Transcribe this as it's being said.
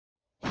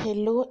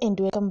Hello and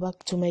welcome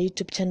back to my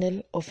YouTube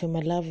channel of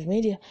My Love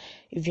Media.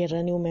 If you're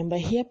a new member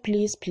here,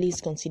 please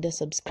consider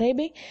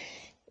subscribing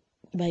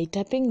by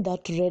tapping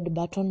that red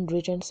button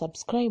written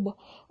subscribe.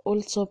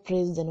 Also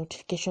press the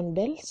notification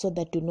bell so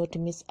that you not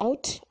miss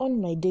out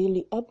on my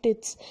daily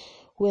updates.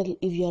 Well,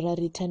 if you are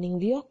a returning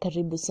viewer,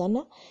 karibu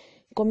sana.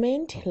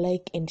 Comment,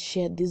 like and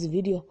share this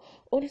video.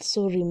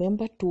 Also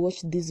remember to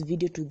watch this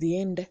video to the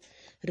end.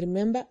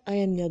 Remember, I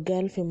am your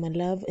girl My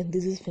Love and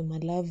this is My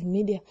Love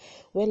Media.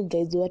 Well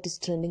guys, what is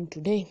trending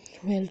today?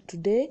 Well,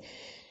 today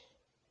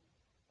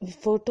the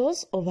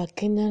photos of a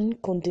Kenyan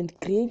content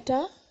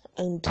creator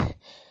and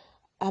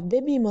a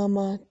baby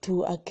mama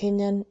to a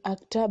Kenyan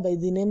actor by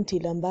the name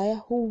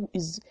Mbaya, who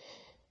is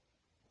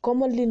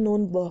commonly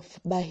known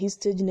by his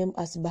stage name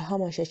as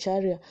Baha.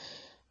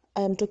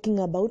 I am talking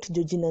about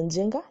Georgina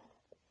Njenga.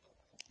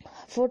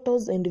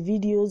 Photos and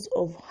videos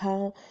of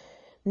her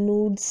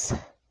nudes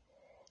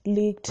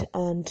leaked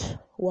and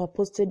were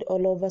posted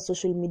all over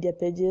social media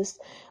pages,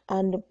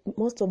 and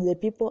most of the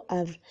people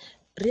are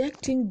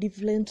reacting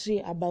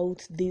differently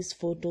about these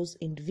photos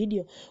and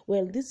video.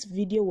 Well, this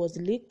video was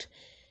leaked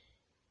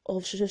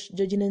of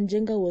Georgina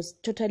Njenga was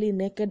totally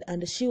naked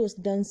and she was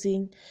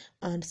dancing,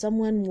 and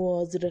someone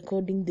was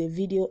recording the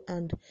video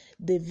and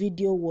the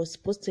video was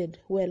posted.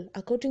 Well,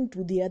 according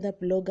to the other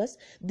bloggers,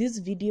 this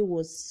video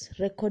was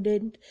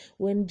recorded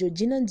when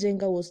Georgina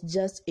Njenga was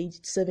just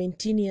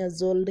 17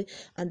 years old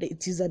and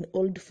it is an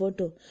old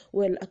photo.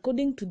 Well,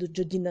 according to the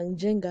Georgina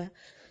Njenga,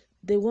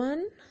 the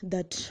one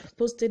that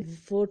posted the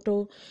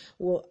photo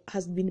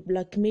has been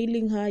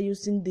blackmailing her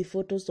using the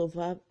photos of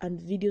her and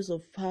videos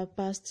of her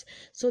past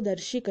so that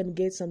she can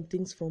get some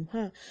things from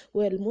her.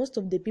 Well, most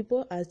of the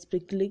people are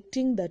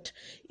speculating that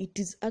it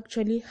is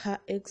actually her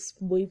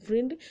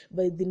ex-boyfriend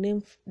by the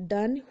name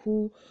Dan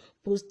who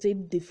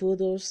posted the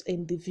photos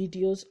and the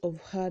videos of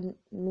her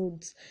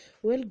nudes.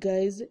 Well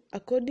guys,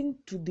 according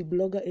to the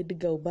blogger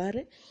Edgar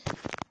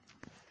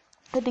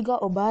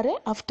Obare,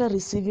 after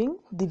receiving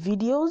the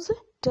videos,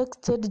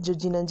 texted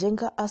Georgina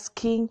Njenga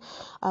asking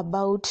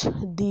about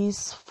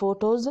these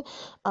photos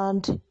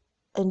and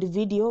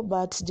video,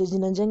 but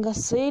Georgina Njenga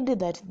said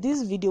that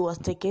this video was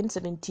taken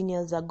 17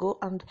 years ago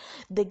and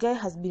the guy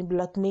has been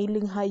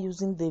blackmailing her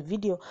using the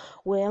video.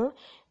 Well,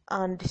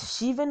 and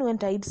she even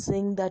went ahead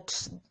saying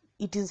that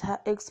it is her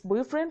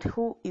ex-boyfriend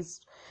who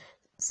is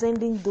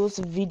sending those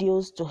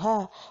videos to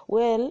her.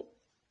 Well,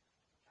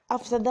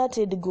 after that,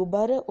 Edgar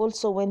Obare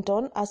also went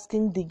on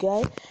asking the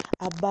guy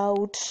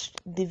about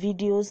the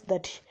videos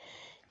that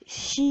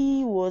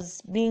she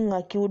was being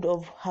accused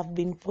of have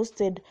been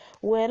posted.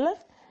 Well,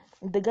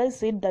 the guy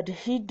said that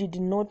he did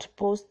not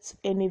post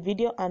any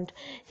video, and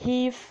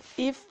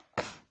if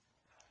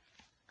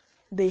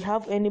they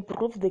have any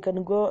proof, they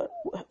can go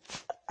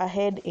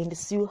ahead and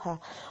sue her.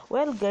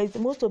 Well guys,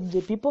 most of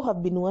the people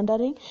have been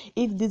wondering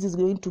if this is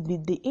going to be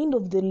the end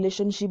of the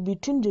relationship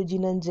between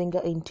Georgina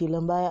Njenga and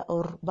Mbaya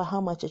or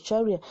Baha.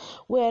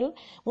 Well,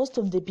 most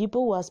of the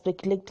people were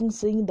speculating,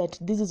 saying that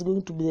this is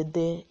going to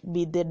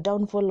be the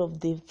downfall of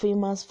the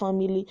famous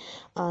family,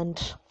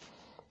 and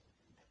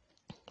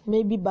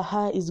maybe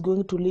Baha is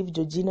going to leave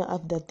Georgina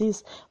after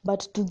this.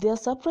 But to their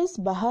surprise,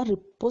 Baha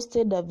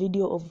reposted a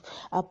video of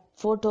a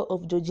photo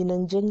of Georgina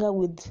Njenga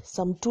with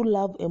some two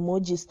love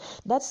emojis.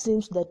 That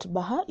seems that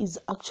Baha is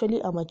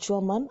actually a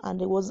mature man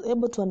and was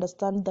able to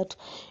understand that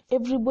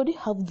everybody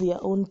have their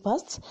own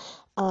past,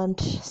 and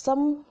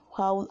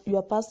somehow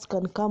your past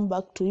can come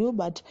back to you,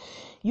 but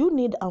you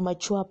need a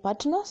mature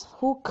partner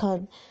who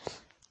can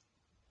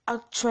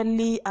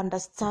actually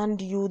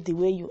understand you the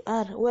way you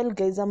are. Well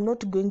guys, I'm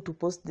not going to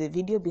post the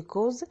video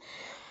because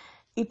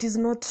it is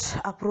not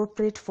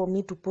appropriate for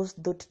me to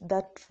post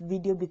that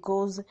video,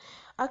 because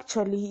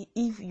actually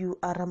if you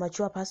are a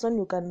mature person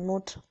you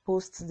cannot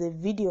post the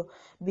video,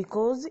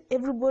 because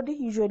everybody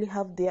usually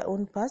have their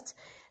own past.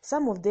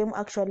 Some of them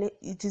actually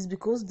it is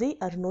because they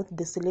are not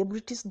the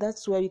celebrities,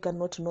 that's why you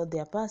cannot know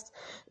their past.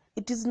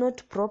 It is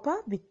not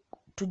proper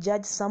to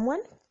judge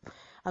someone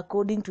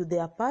according to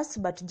their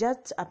past, but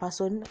judge a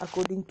person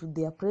according to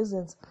their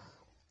presence.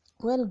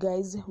 Well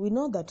guys, we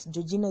know that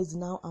Georgina is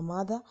now a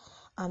mother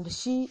and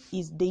she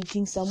is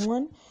dating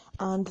someone,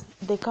 and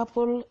the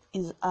couple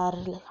are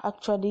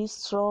actually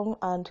strong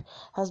and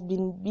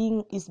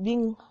is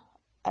being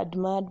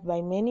admired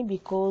by many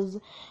because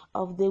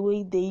of the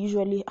way they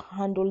usually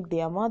handle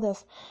their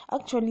mothers.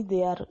 Actually,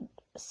 they are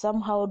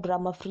somehow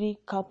drama-free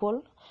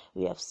couple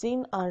we have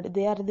seen, and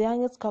they are the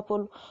youngest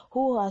couple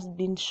who has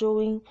been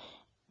showing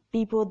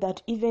people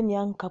that even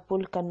young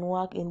couple can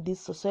work in this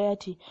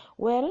society.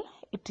 Well,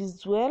 it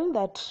is well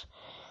that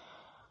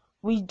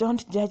we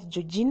don't judge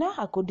Georgina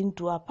according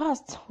to her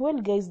past. Well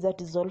guys,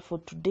 that is all for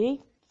today.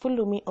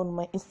 Follow me on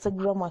my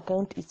Instagram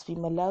account, it's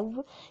My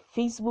Love.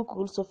 Facebook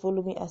also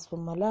follow me as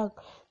My Love.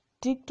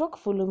 TikTok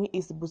follow me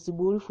is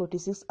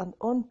Busiburi46, and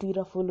on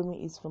Twitter follow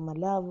me is My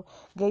Love.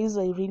 Guys,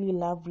 I really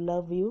love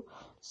you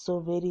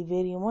so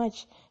very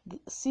much.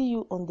 See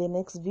you on the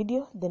next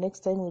video, the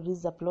next time it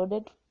is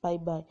uploaded. Bye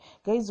bye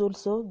guys.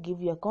 Also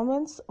give your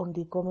comments on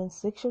the comment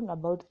section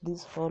about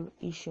this whole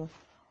issue.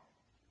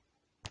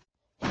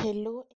 Hello